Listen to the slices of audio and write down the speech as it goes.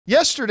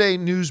Yesterday,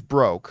 news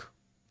broke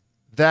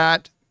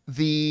that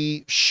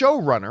the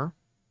showrunner,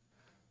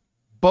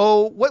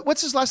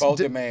 what's his last name?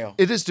 Beau DeMayo.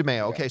 It is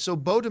DeMayo. Okay, so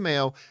Beau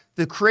DeMayo,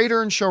 the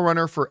creator and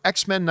showrunner for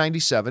X-Men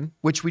 97,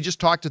 which we just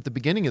talked at the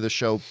beginning of the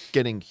show,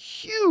 getting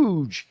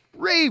huge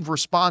rave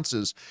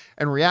responses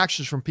and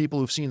reactions from people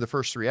who've seen the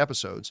first 3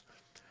 episodes,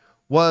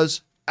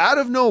 was out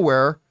of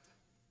nowhere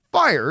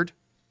fired.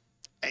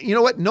 You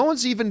know what? No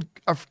one's even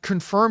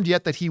confirmed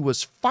yet that he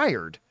was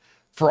fired.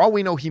 For all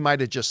we know, he might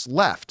have just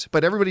left,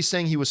 but everybody's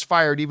saying he was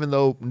fired, even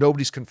though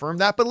nobody's confirmed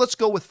that. But let's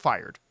go with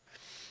fired.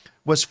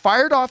 Was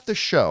fired off the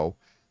show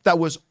that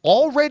was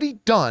already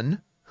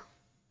done,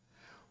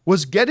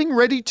 was getting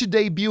ready to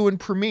debut and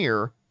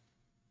premiere,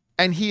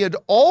 and he had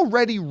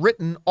already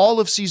written all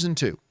of season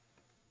 2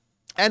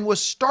 and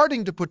was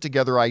starting to put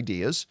together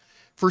ideas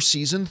for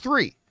season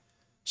 3.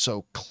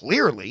 So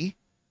clearly,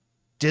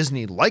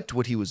 Disney liked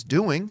what he was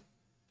doing.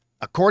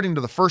 According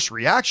to the first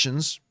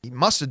reactions, he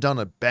must have done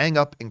a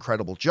bang-up,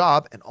 incredible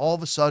job, and all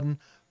of a sudden,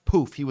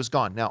 poof, he was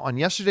gone. Now, on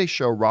yesterday's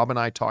show, Rob and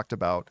I talked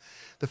about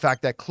the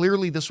fact that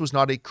clearly this was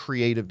not a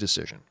creative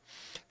decision.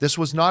 This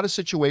was not a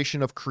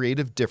situation of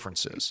creative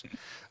differences.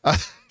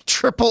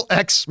 Triple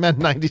X-Men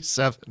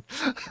 97.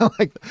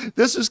 Like,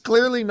 this is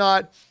clearly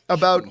not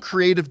about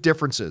creative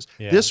differences.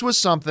 Yeah. This was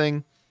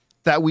something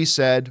that we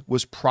said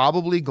was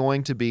probably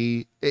going to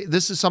be,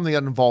 this is something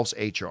that involves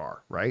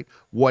HR, right?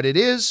 What it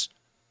is,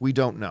 we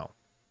don't know.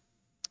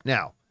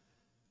 Now,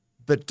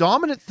 the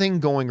dominant thing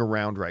going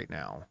around right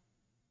now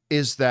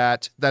is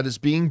that is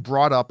being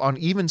brought up on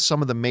even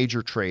some of the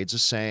major trades,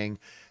 is saying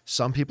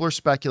some people are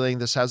speculating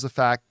this has the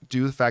fact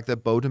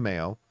that Beau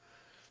DeMayo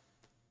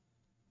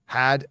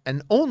had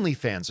an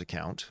OnlyFans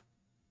account,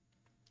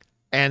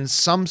 and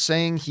some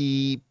saying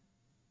he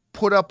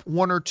put up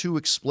 1 or 2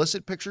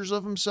 explicit pictures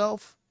of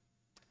himself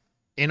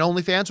in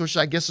OnlyFans, which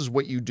I guess is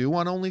what you do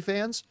on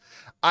OnlyFans.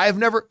 I'm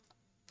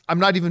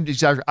not even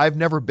exaggerating. I've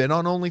never been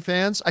on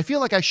OnlyFans. I feel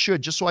like I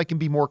should, just so I can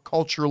be more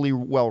culturally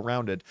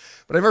well-rounded.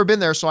 But I've never been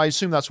there, so I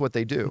assume that's what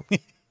they do.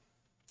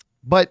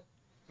 But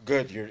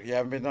good, you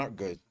haven't been not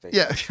good.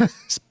 Yeah,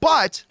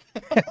 but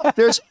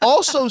there's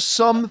also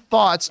some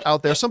thoughts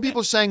out there. Some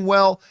people are saying,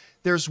 well,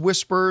 there's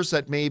whispers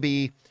that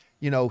maybe,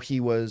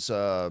 he was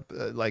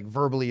like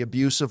verbally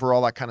abusive or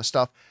all that kind of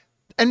stuff.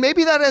 And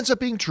maybe that ends up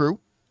being true.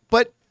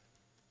 But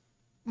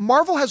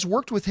Marvel has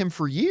worked with him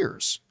for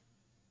years.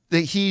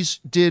 He's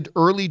did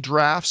early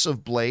drafts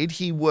of Blade.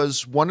 He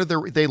was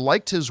they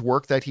liked his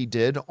work that he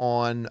did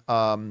on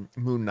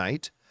Moon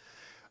Knight.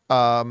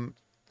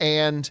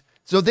 And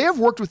so they have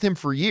worked with him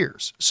for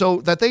years.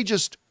 So that they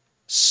just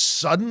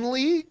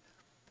suddenly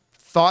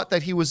thought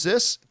that he was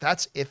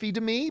that's iffy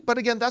to me. But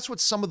again, that's what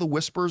some of the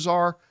whispers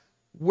are,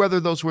 whether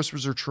those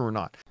whispers are true or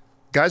not.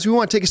 Guys, we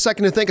want to take a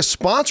second to thank a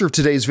sponsor of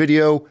today's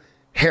video,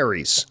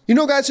 Harry's. You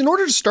know, guys, in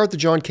order to start the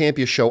John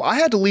Campea Show, I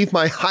had to leave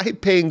my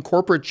high-paying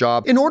corporate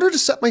job in order to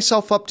set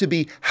myself up to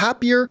be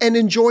happier and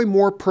enjoy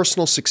more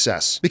personal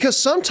success. Because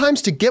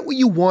sometimes to get what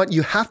you want,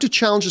 you have to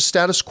challenge the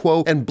status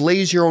quo and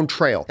blaze your own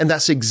trail. And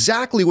that's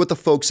exactly what the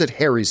folks at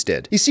Harry's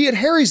did. You see, at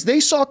Harry's, they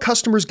saw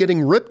customers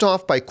getting ripped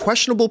off by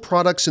questionable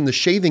products in the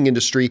shaving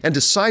industry and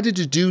decided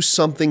to do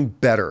something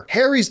better.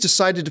 Harry's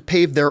decided to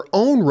pave their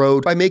own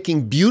road by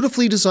making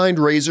beautifully designed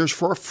razors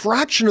for a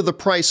fraction of the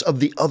price of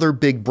the other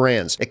big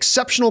brands.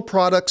 Exceptional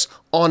products,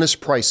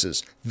 honest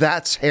prices.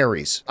 That's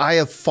Harry's. I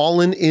have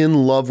fallen in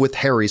love with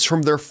Harry's,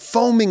 from their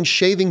foaming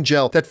shaving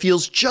gel that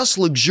feels just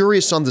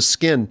luxurious on the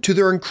skin, to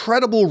their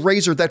incredible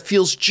razor that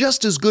feels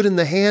just as good in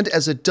the hand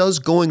as it does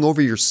going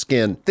over your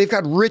skin. They've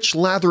got rich,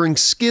 lathering,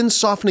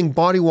 skin-softening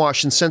body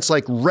wash in scents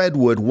like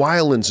redwood,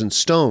 wylands, and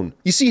stone.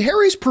 You see,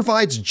 Harry's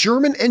provides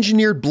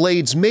German-engineered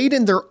blades made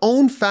in their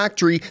own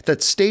factory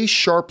that stay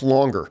sharp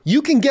longer.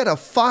 You can get a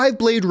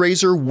 5-blade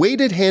razor,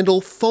 weighted handle,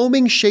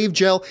 foaming shave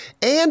gel,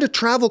 and a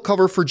travel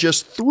cover for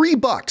just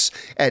 $3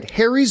 at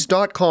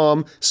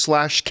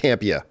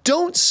harrys.com/Campea.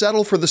 Don't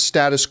settle for the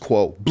status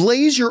quo.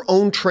 Blaze your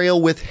own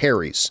trail with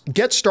Harry's.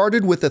 Get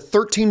started with a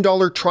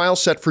 $13 trial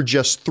set for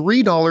just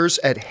 $3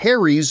 at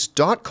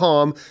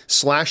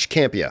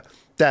harrys.com/Campea.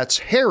 That's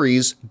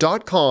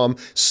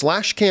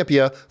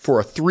harrys.com/Campea for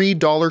a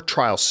 $3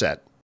 trial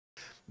set.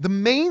 The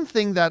main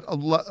thing that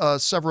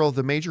several of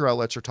the major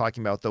outlets are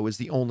talking about, though, is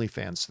the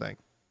OnlyFans thing.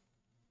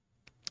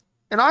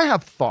 And I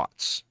have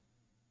thoughts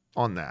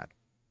on that.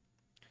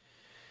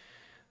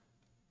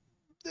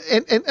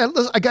 And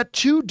I got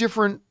 2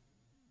 different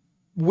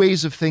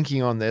ways of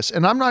thinking on this,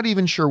 and I'm not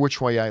even sure which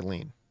way I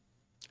lean.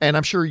 And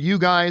I'm sure you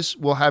guys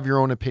will have your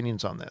own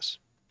opinions on this.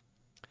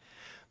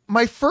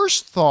 My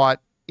first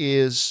thought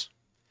is,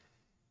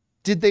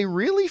 did they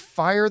really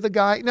fire the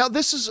guy? Now,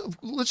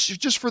 let's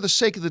just for the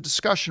sake of the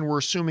discussion, we're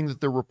assuming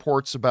that there are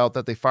reports about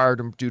that they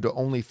fired him due to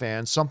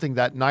OnlyFans, something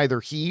that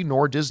neither he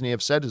nor Disney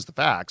have said is the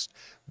facts.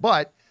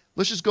 But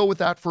let's just go with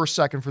that for a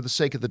second for the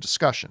sake of the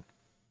discussion.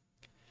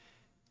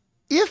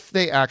 If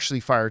they actually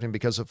fired him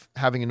because of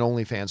having an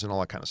OnlyFans and all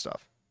that kind of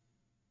stuff,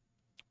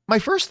 my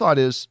first thought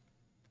is,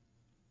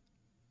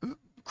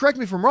 correct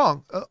me if I'm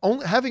wrong,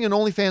 having an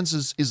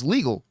OnlyFans is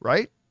legal,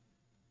 right?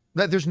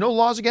 That there's no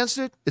laws against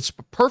it. It's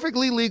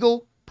perfectly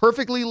legal,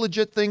 perfectly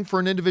legit thing for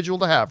an individual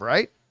to have,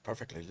 right?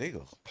 Perfectly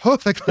legal.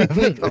 Perfectly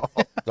legal.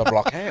 The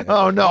blockade.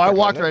 Oh no, I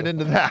walked right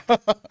into that.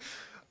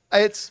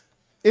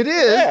 It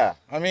is. Yeah,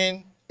 I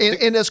mean,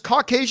 In as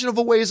Caucasian of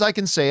a way as I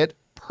can say it,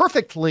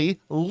 perfectly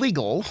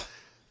legal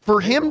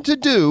for him to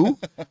do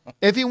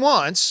if he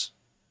wants,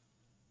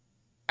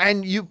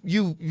 and you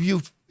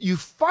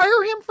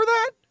fire him for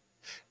that.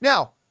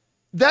 Now,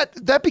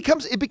 that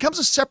becomes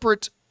a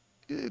separate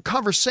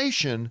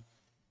conversation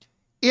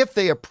if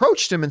they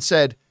approached him and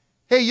said,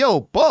 "Hey, yo,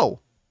 Bo,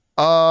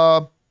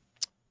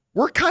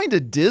 we're kind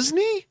of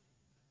Disney,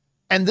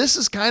 and this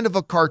is kind of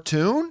a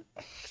cartoon.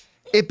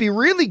 It'd be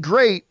really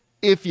great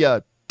if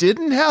you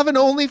didn't have an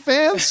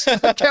OnlyFans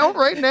account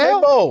right now."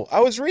 Hey, Bo, I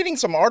was reading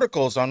some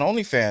articles on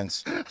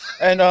OnlyFans,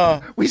 and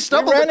we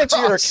ran into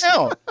your across.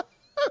 account.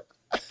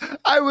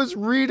 I was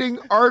reading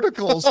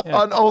articles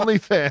on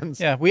OnlyFans.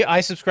 Yeah,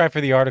 I subscribe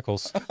for the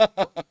articles.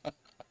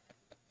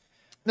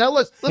 Now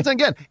let's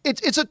again.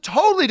 It's a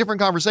totally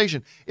different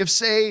conversation. If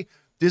say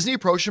Disney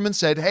approached him and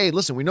said, "Hey,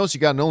 listen, we noticed you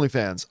got an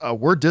OnlyFans.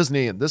 We're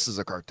Disney, and this is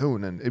a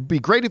cartoon, and it'd be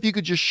great if you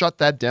could just shut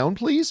that down,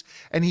 please."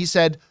 And he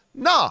said,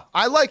 "Nah,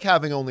 I like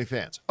having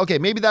OnlyFans." Okay,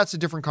 maybe that's a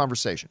different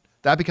conversation.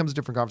 That becomes a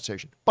different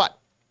conversation. But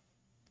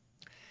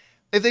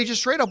if they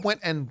just straight up went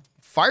and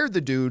fired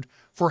the dude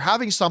for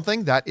having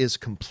something that is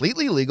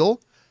completely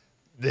legal,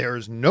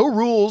 there's no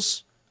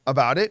rules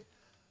about it,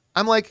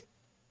 I'm like,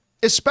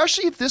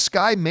 especially if this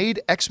guy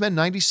made X-Men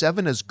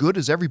 97 as good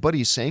as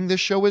everybody's saying this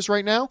show is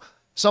right now,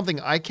 something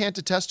I can't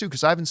attest to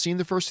because I haven't seen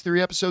the first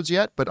 3 episodes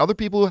yet, but other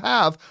people who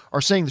have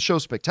are saying the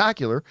show's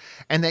spectacular,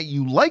 and that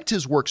you liked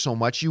his work so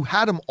much, you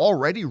had him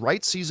already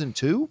write season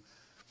 2.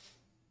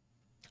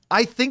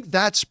 I think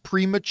that's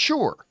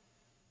premature.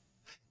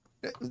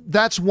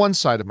 That's one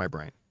side of my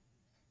brain.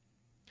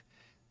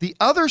 The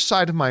other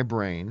side of my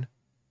brain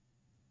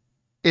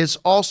is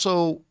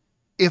also,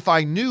 if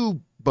I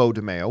knew Bo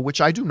DeMeo, which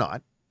I do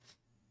not,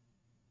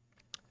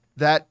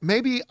 that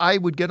maybe I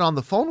would get on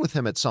the phone with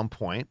him at some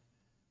point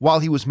while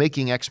he was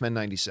making X-Men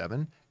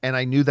 97, and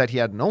I knew that he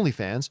had an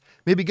OnlyFans,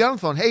 maybe get on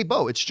the phone, "Hey,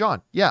 Bo, it's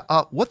John. Yeah,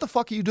 what the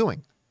fuck are you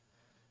doing?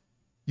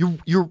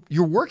 You're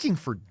working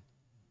for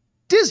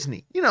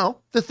Disney, you know,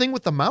 the thing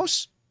with the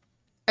mouse,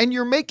 and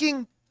you're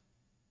making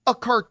a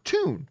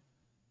cartoon.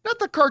 Not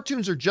that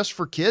cartoons are just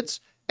for kids,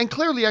 and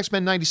clearly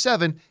X-Men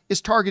 97 is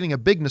targeting a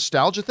big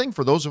nostalgia thing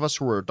for those of us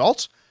who are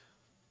adults,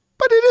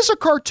 but it is a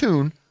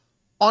cartoon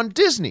on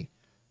Disney.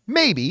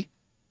 Maybe,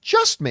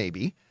 just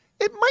maybe,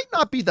 it might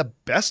not be the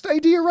best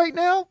idea right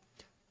now.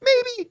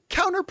 Maybe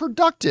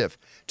counterproductive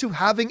to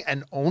having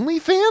an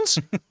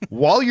OnlyFans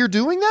while you're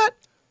doing that.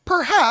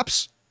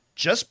 Perhaps,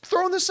 just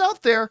throwing this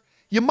out there,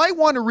 you might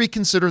want to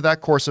reconsider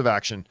that course of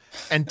action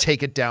and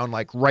take it down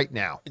like right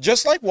now."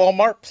 Just like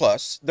Walmart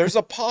Plus, there's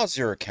a pause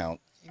your account.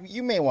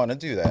 You may want to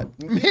do that.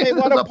 You may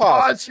want to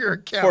pause your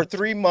account for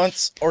 3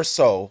 months or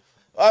so.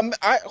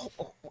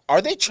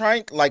 Are they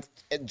trying, like,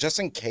 just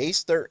in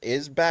case there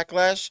is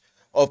backlash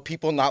of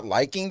people not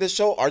liking the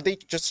show? Are they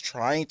just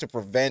trying to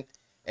prevent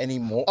any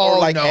more, or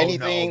like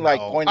anything,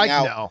 like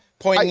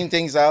pointing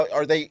things out?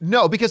 Are they?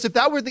 No, because if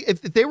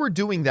they were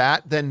doing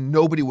that, then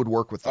nobody would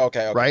work with them.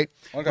 Okay. Right?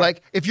 Okay.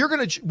 Like if you're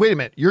gonna wait a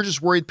minute, you're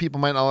just worried people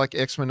might not like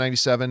X-Men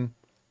 97,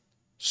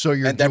 so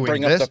you're doing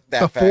bring this up that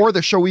before fact.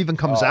 the show even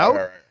comes out.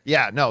 Right.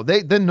 Yeah, no,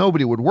 then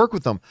nobody would work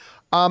with them.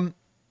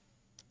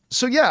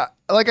 So yeah,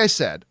 like I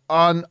said,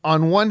 on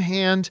one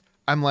hand,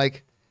 I'm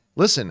like,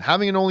 listen,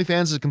 having an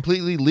OnlyFans is a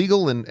completely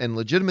legal and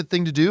legitimate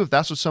thing to do if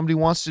that's what somebody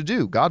wants to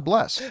do. God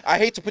bless. I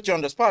hate to put you on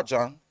the spot,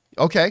 John.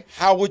 Okay.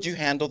 How would you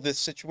handle this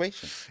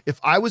situation? If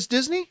I was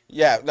Disney?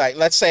 Yeah, like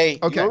let's say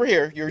Okay. you were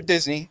here, you're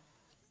Disney,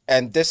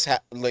 and this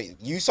like,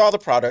 you saw the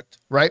product,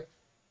 Right?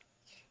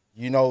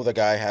 you know the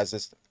guy has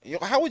this.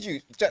 How would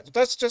you?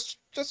 That's just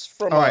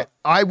from All right.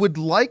 I would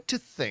like to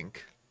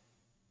think.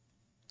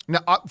 Now,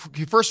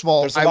 first of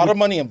all, There's a lot of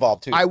money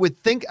involved too. I would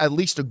think at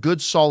least a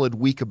good solid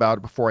week about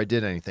it before I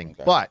did anything.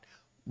 Okay. But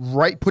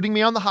putting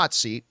me on the hot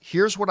seat,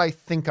 here's what I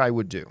think I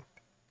would do.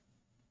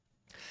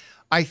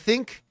 I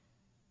think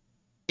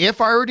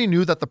if I already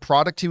knew that the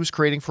product he was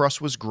creating for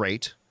us was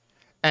great,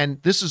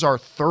 and this is our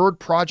 3rd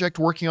project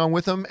working on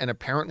with him, and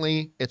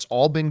apparently it's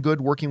all been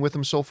good working with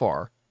him so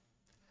far,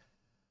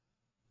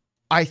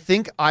 I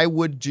think I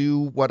would do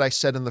what I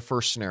said in the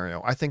first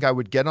scenario. I think I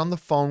would get on the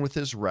phone with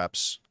his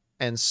reps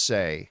and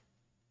say,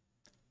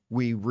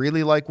 "We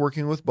really like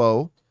working with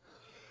Bo.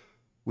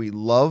 We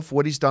love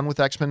what he's done with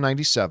X-Men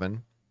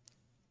 97,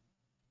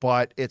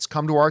 but it's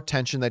come to our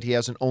attention that he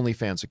has an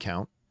OnlyFans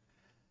account,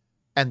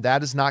 and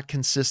that is not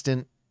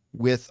consistent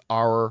with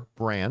our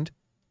brand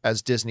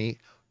as Disney,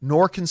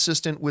 nor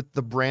consistent with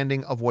the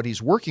branding of what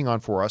he's working on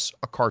for us,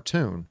 a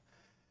cartoon.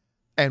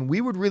 And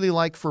we would really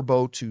like for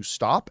Bo to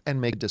stop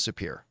and make it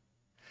disappear.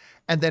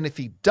 And then if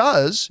he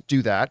does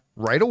do that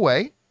right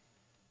away,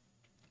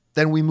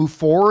 then we move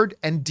forward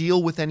and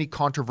deal with any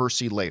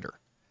controversy later.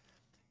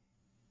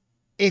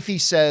 If he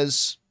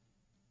says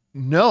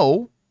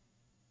no,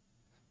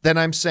 then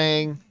I'm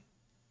saying,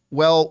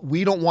 well,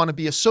 we don't want to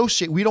be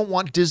associated. We don't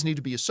want Disney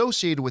to be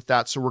associated with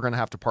that. So we're going to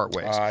have to part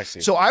ways. I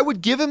see. So I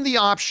would give him the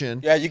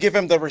option. Yeah, you give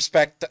him the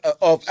respect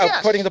of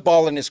Yes. putting the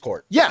ball in his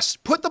court. Yes,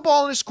 put the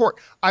ball in his court.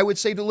 I would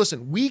say to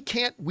listen, we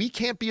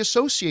can't be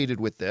associated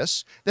with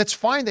this. That's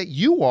fine that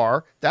you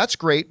are. That's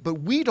great,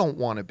 but we don't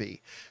want to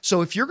be.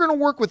 So if you're going to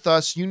work with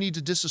us, you need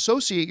to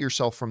disassociate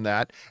yourself from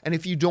that. And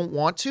if you don't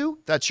want to,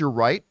 that's your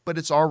right, but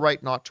it's our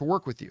right not to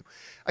work with you.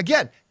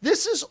 Again,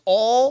 this is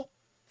all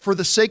for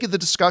the sake of the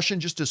discussion,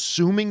 just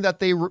assuming that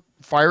they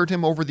fired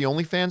him over the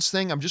OnlyFans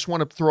thing. I just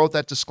want to throw out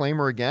that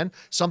disclaimer again,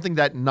 something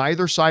that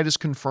neither side is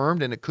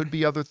confirmed, and it could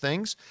be other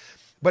things.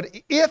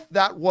 But if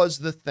that was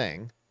the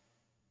thing,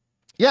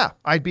 yeah,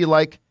 I'd be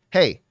like,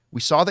 hey,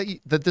 we saw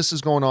that this is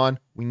going on.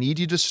 We need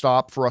you to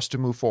stop for us to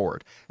move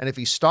forward. And if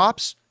he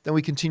stops, then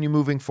we continue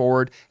moving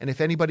forward. And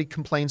if anybody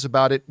complains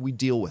about it, we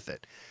deal with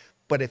it.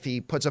 But if he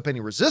puts up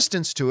any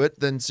resistance to it,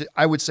 then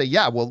I would say,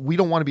 yeah, well, we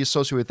don't want to be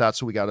associated with that,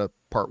 so we got to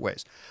part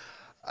ways.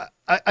 But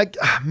I don't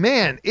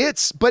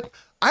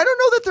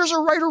know that there's a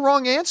right or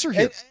wrong answer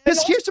here.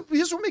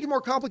 Here's what makes it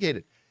more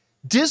complicated.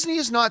 Disney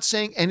is not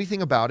saying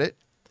anything about it,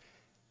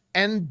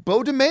 and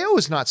Bo DeMeo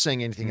is not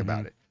saying anything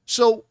about it.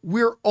 So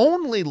we're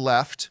only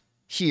left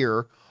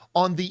here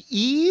on the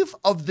eve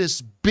of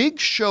this big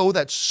show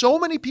that so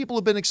many people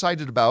have been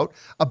excited about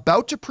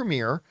to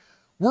premiere.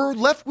 We're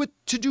left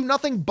to do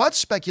nothing but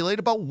speculate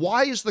about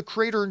why is the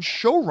creator and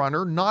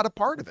showrunner not a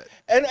part of it.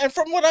 And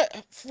from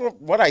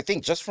what I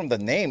think, just from the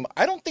name,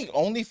 I don't think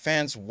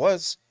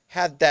OnlyFans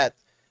had that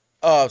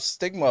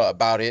stigma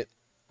about it.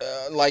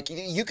 Like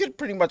you could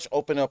pretty much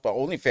open up an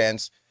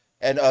OnlyFans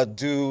and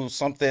do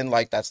something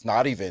like that's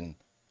not even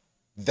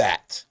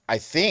that. I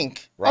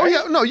think, right? Oh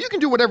yeah, no, you can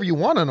do whatever you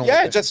want on OnlyFans.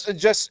 Yeah,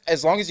 just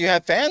as long as you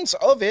have fans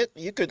of it,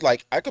 you could I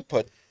could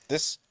put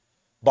this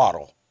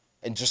bottle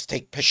and just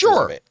take pictures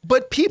of it.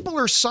 But people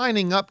are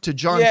signing up to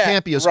John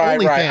Campea's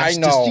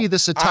OnlyFans to see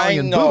this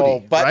Italian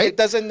booty, but right? it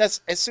doesn't.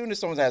 As soon as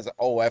someone has an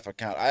OF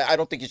account, I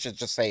don't think you should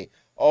just say,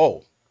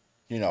 oh,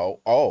 F. You know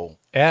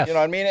what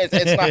I mean?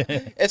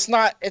 It's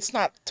not.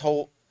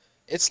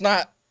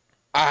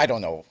 I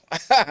don't know.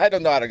 I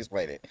don't know how to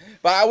explain it,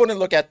 but I wouldn't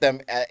look at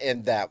them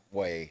in that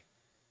way.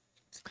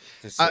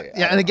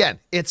 And again,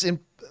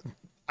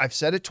 I've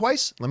said it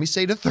twice. Let me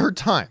say it a third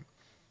time.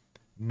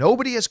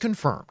 Nobody has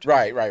confirmed.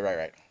 Right.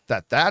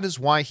 That is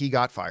why he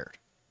got fired.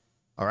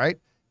 All right.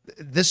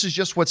 This is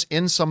just what's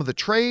in some of the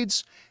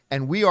trades.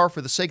 And we are,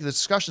 for the sake of the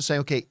discussion,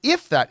 saying, okay,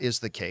 if that is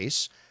the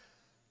case,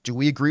 do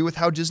we agree with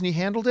how Disney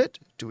handled it?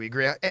 Do we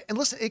agree? And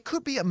listen, it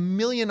could be a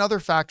million other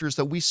factors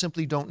that we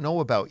simply don't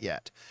know about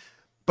yet.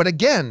 But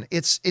again,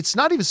 it's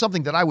not even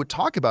something that I would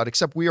talk about,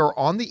 except we are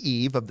on the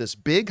eve of this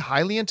big,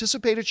 highly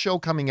anticipated show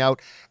coming out,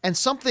 and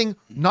something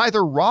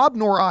neither Rob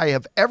nor I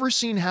have ever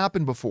seen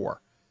happen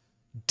before.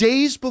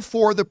 Days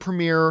before the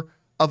premiere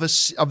of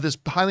this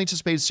highly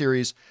anticipated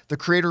series, the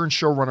creator and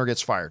showrunner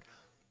gets fired.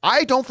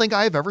 I don't think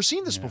I have ever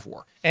seen this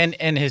before. And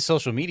his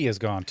social media is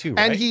gone too,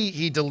 right? And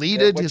he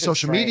deleted his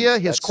social media,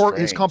 his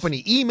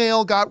company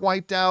email got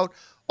wiped out,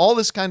 all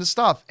this kind of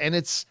stuff. And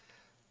it's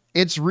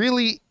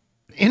really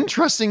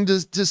interesting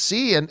to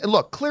see. And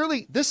look,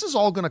 clearly this is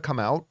all going to come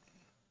out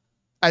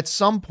at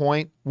some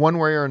point, one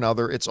way or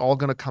another. It's all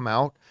going to come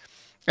out,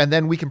 and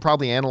then we can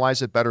probably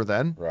analyze it better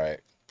then.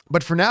 Right.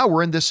 But for now,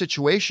 we're in this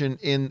situation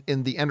in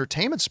the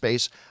entertainment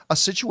space, a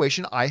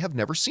situation I have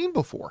never seen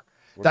before,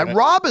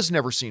 Rob has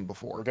never seen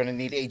before. We're going to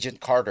need Agent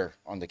Carter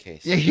on the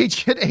case. Yeah,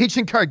 get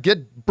Agent Carter,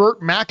 get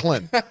Burt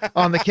Macklin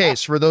on the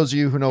case, for those of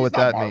you who know what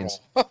that means.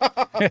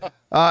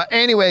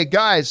 Anyway,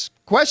 guys,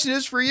 question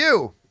is for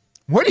you.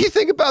 What do you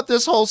think about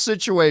this whole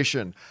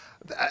situation?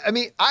 I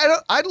mean,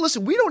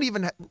 listen,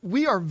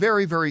 we are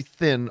very, very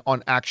thin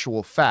on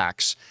actual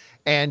facts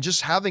and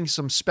just having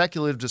some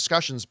speculative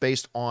discussions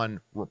based on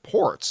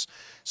reports.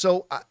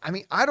 So, I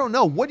mean, I don't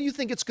know. What do you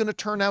think it's going to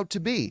turn out to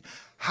be?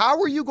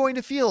 How are you going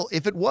to feel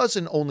if it was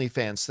an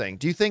OnlyFans thing?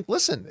 Do you think,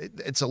 listen,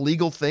 it's a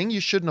legal thing, you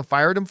shouldn't have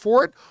fired him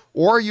for it?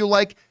 Or are you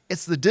like,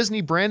 it's the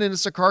Disney brand and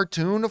it's a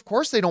cartoon, of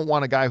course they don't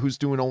want a guy who's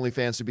doing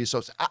OnlyFans to be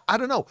so... I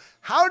don't know.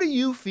 How do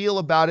you feel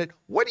about it?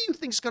 What do you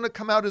think is going to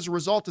come out as a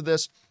result of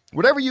this?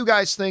 Whatever you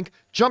guys think,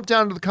 jump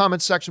down to the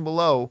comments section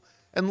below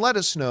and let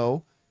us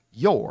know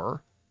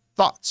your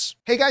thoughts.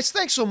 Hey guys,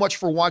 thanks so much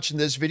for watching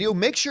this video.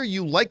 Make sure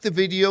you like the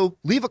video,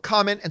 leave a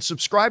comment, and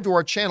subscribe to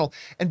our channel.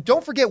 And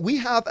don't forget, we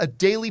have a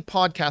daily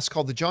podcast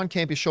called the John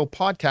Campea Show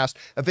podcast,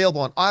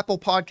 available on Apple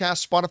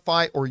Podcasts,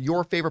 Spotify, or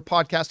your favorite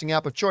podcasting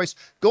app of choice.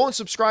 Go and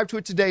subscribe to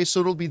it today so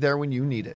it'll be there when you need it.